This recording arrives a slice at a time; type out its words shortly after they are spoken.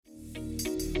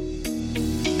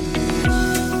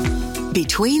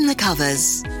Between the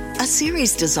Covers, a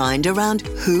series designed around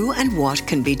who and what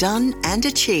can be done and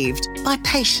achieved by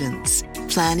patients,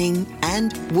 planning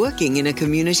and working in a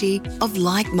community of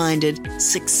like-minded,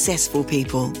 successful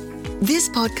people. This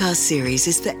podcast series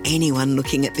is for anyone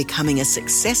looking at becoming a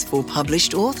successful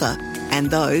published author and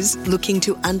those looking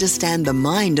to understand the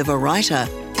mind of a writer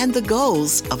and the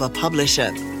goals of a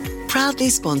publisher. Proudly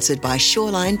sponsored by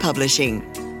Shoreline Publishing.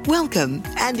 Welcome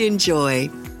and enjoy.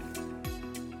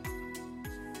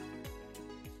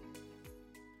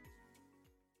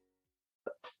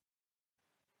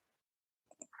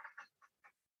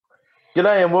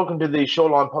 G'day and welcome to the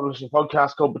Shoreline Publishing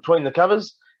podcast called Between the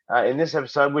Covers. In this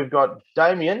episode, we've got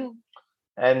Damien,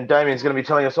 and Damien's going to be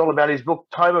telling us all about his book,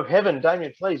 Tome of Heaven.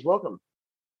 Damien, please, welcome.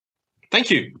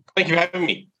 Thank you. Thank you for having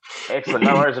me. Excellent.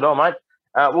 No worries at all, mate.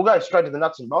 We'll go straight to the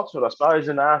nuts and bolts of it, I suppose,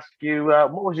 and ask you,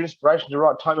 what was your inspiration to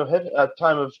write Tome of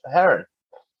Heaven?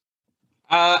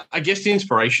 I guess the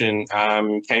inspiration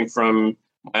came from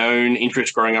my own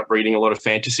interest growing up reading a lot of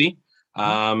fantasy.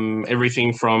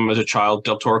 Everything from, as a child,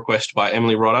 Deltora Quest by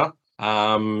Emily Rodda,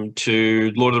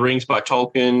 to Lord of the Rings by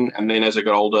Tolkien, and then as I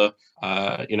got older,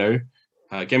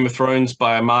 Game of Thrones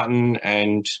by Martin,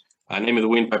 and Name of the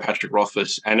Wind by Patrick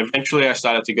Rothfuss. And eventually I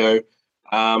started to go,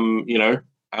 I'd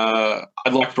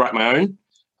like to write my own.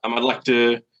 I'd like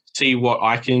to see what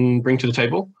I can bring to the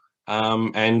table.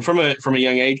 And from a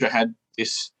young age, I had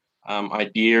this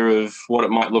idea of what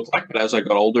it might look like. But as I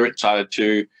got older, it started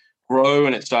to grow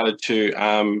and it started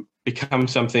to become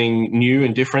something new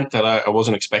and different that I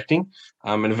wasn't expecting.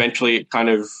 And eventually it kind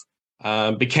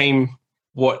of became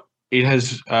what it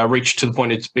has reached to the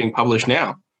point it's being published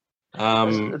now.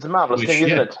 It's a marvellous thing,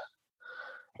 isn't it?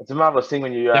 It's a marvellous thing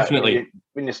when you definitely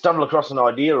when you stumble across an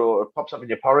idea or it pops up in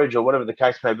your porridge or whatever the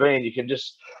case may be, and you can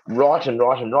just write and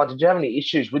write and write. Did you have any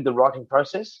issues with the writing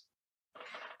process?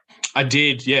 I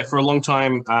did, yeah. For a long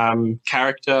time,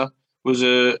 character was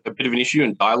a bit of an issue,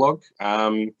 in dialogue.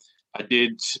 I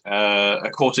did a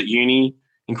course at uni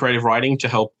in creative writing to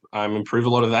help improve a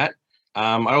lot of that.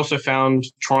 I also found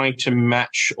trying to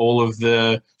match all of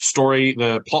the story,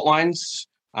 the plot lines,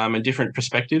 and different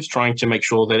perspectives, trying to make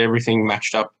sure that everything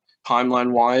matched up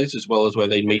timeline-wise as well as where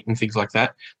they meet and things like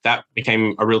that. That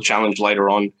became a real challenge later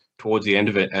on towards the end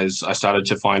of it as I started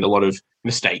to find a lot of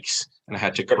mistakes and I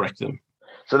had to correct them.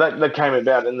 So that came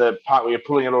about in the part where you're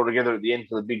pulling it all together at the end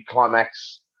for the big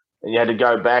climax, and you had to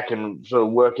go back and sort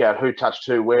of work out who touched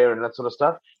who where and that sort of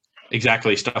stuff?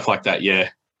 Exactly, stuff like that, yeah.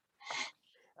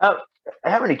 How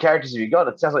many characters have you got?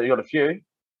 It sounds like you've got a few.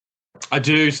 I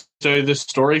do. So the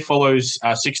story follows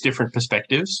 6 different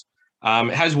perspectives.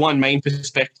 It has one main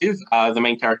perspective, the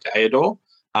main character, Aedor,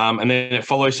 and then it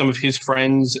follows some of his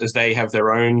friends as they have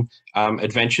their own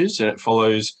adventures, and it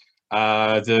follows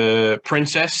the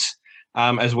princess,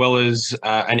 as well as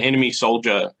an enemy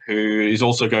soldier who is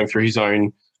also going through his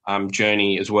own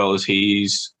journey, as well as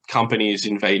his company is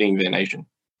invading their nation.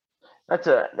 That's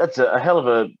a hell of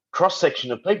a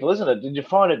cross-section of people, isn't it? Did you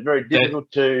find it very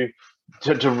difficult to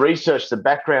research the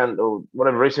background or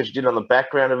whatever research you did on the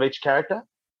background of each character?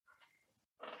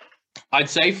 I'd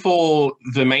say for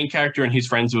the main character and his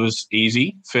friends, it was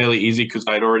fairly easy, because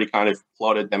I'd already kind of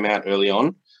plotted them out early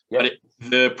on. Yep. But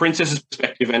the princess's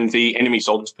perspective and the enemy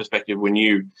soldier's perspective were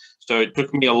new. So it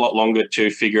took me a lot longer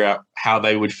to figure out how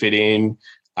they would fit in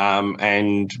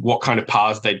and what kind of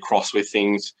paths they'd cross with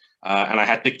things. And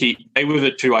they were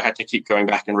the two I had to keep going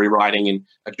back and rewriting and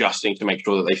adjusting to make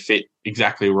sure that they fit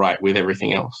exactly right with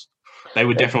everything else. They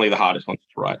were definitely the hardest ones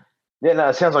to write. Yeah, no,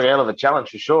 it sounds like a hell of a challenge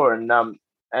for sure. And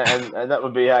that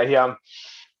would be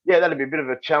that'd be a bit of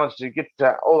a challenge to get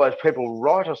all those people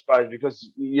right, I suppose, because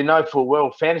you know full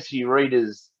well fantasy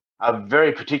readers are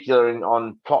very particular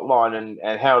on plotline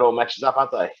and how it all matches up,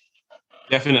 aren't they?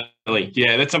 Definitely.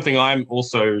 Yeah, that's something I'm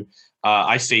also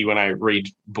I see when I read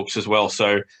books as well.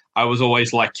 So I was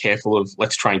always careful of,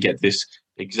 let's try and get this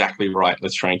exactly right.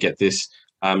 Let's try and get this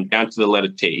down to the letter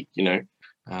T,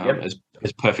 as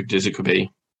perfect as it could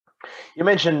be. You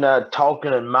mentioned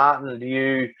Tolkien and Martin. Do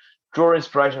you draw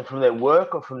inspiration from their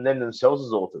work or from them themselves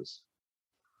as authors?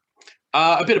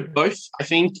 A bit of both. I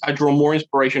think I draw more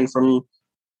inspiration from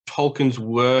Tolkien's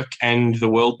work and the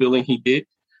world building he did.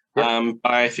 Yep.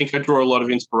 I think I draw a lot of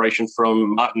inspiration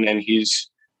from Martin and his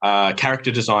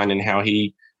character design and how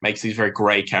he makes these very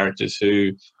grey characters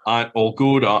who aren't all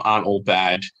good or aren't all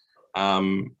bad.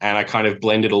 And I kind of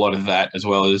blended a lot of that as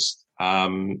well as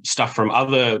stuff from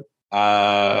other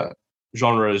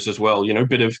genres as well, a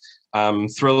bit of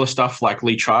thriller stuff like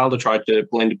Lee Child. I tried to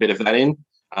blend a bit of that in,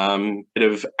 bit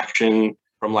of action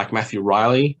from Matthew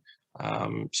Riley,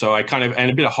 So I kind of,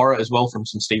 and a bit of horror as well from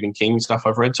some Stephen King stuff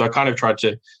I've read. So I kind of tried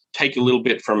to take a little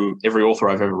bit from every author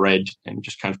I've ever read and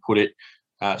just kind of put it,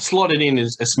 slot it in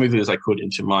as smoothly as I could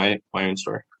into my own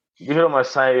story. You could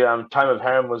almost say Tome of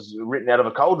Harem was written out of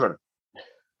a cauldron.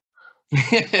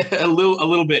 a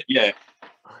little bit, yeah.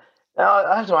 Now,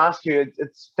 I have to ask you,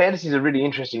 fantasy is a really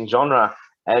interesting genre,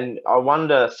 and I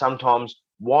wonder sometimes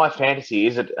why fantasy?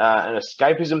 Is it an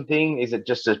escapism thing? Is it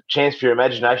just a chance for your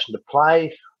imagination to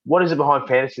play? What is it behind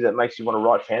fantasy that makes you want to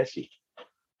write fantasy?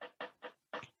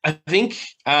 I think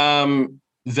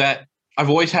that I've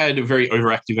always had a very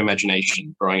overactive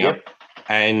imagination growing up,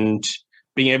 and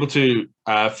being able to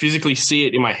physically see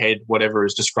it in my head, whatever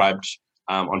is described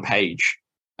on page.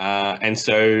 And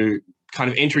so kind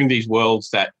of entering these worlds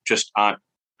that just aren't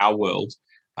our world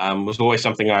was always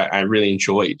something I really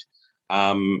enjoyed.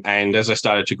 And as I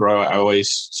started to grow, I always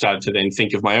started to then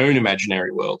think of my own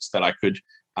imaginary worlds that I could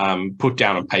put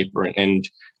down on paper and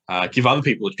give other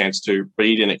people a chance to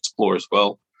read and explore as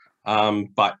well.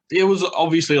 But there was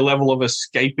obviously a level of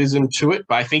escapism to it,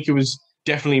 but I think it was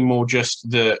definitely more just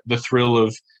the thrill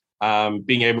of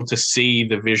being able to see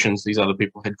the visions these other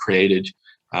people had created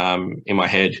in my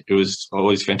head. It was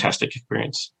always a fantastic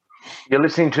experience. You're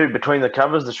listening to Between the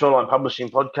Covers, the Shoreline Publishing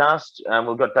podcast.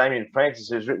 We've got Damien Francis,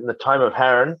 who's written The Tome of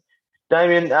Harem.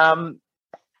 Damien,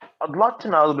 I'd like to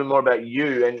know a little bit more about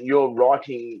you and your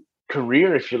writing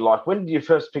career, if you like. When did you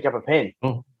first pick up a pen?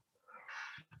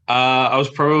 I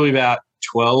was probably about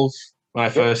 12 when I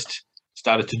first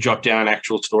started to jot down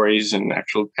actual stories and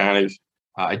actual kind of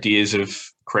ideas of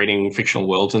creating fictional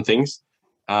worlds and things.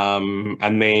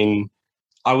 And then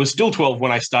I was still 12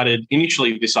 when I started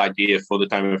initially this idea for the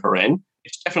Tome of Harem.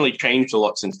 It's definitely changed a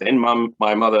lot since then.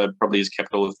 My mother probably has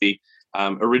kept all of the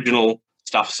original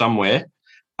stuff somewhere,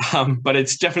 but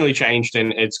it's definitely changed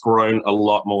and it's grown a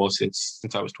lot more since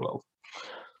I was 12.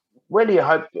 Where do you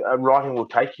hope writing will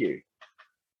take you?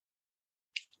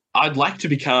 I'd like to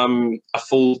become a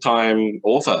full-time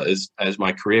author as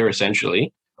my career,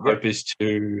 essentially. Hope is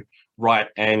to write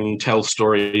and tell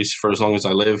stories for as long as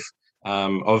I live,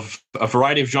 of a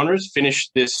variety of genres. I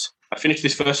finished this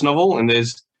first novel, and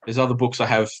there's other books I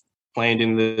have planned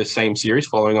in the same series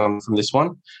following on from this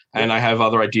one. And I have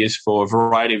other ideas for a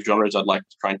variety of genres I'd like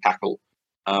to try and tackle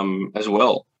as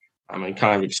well. I mean,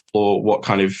 kind of explore what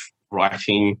kind of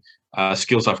writing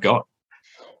skills I've got.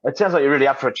 It sounds like you're really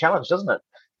up for a challenge, doesn't it?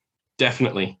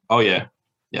 Definitely. Oh, yeah.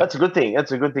 That's a good thing.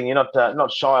 You're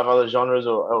not shy of other genres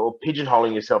or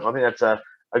pigeonholing yourself. I think that's a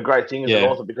great thing as an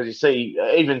author, because you see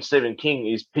even Stephen King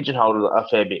is pigeonholed a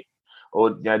fair bit,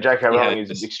 or J.K. Rowling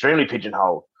is extremely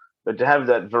pigeonholed. But to have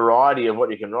that variety of what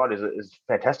you can write is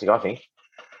fantastic, I think.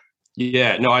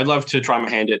 Yeah, no, I'd love to try my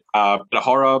hand at a bit of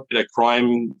horror, bit of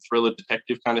crime, thriller,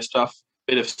 detective kind of stuff,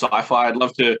 bit of sci-fi. I'd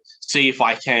love to see if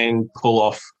I can pull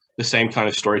off the same kind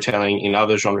of storytelling in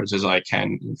other genres as I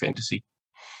can in fantasy.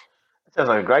 That sounds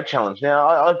like a great challenge. Now,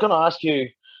 I'm going to ask you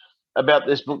about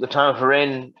this book, The Tome of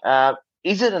Harem.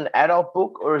 Is it an adult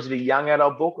book, or is it a young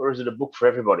adult book, or is it a book for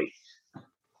everybody?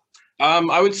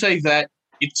 I would say that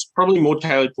it's probably more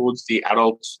tailored towards the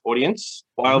adult audience.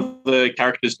 While the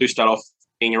characters do start off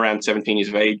being around 17 years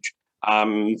of age,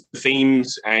 the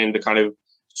themes and the kind of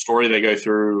story they go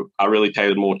through are really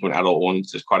tailored more to an adult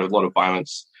audience. There's quite a lot of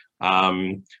violence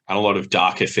and a lot of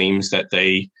darker themes that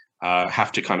they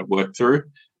have to kind of work through.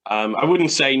 I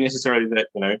wouldn't say necessarily that,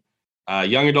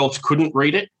 young adults couldn't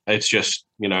read it. It's just,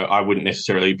 I wouldn't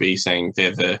necessarily be saying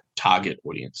they're the target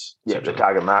audience. Yeah, the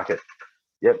target market.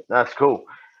 Yep, that's cool.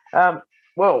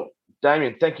 Well,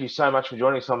 Damien, thank you so much for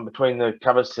joining us on Between the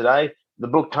Covers today. The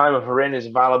book Tome of Harem is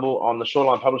available on the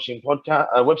Shoreline Publishing podcast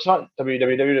website,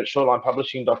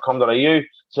 www.shorelinepublishing.com.au.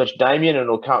 Search Damien and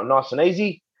it'll come nice and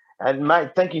easy. And,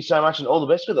 mate, thank you so much and all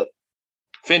the best with it.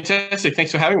 Fantastic.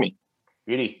 Thanks for having me.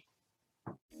 Beauty.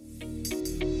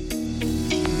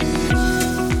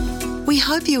 We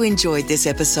hope you enjoyed this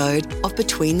episode of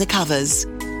Between the Covers,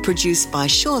 produced by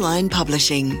Shoreline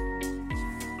Publishing.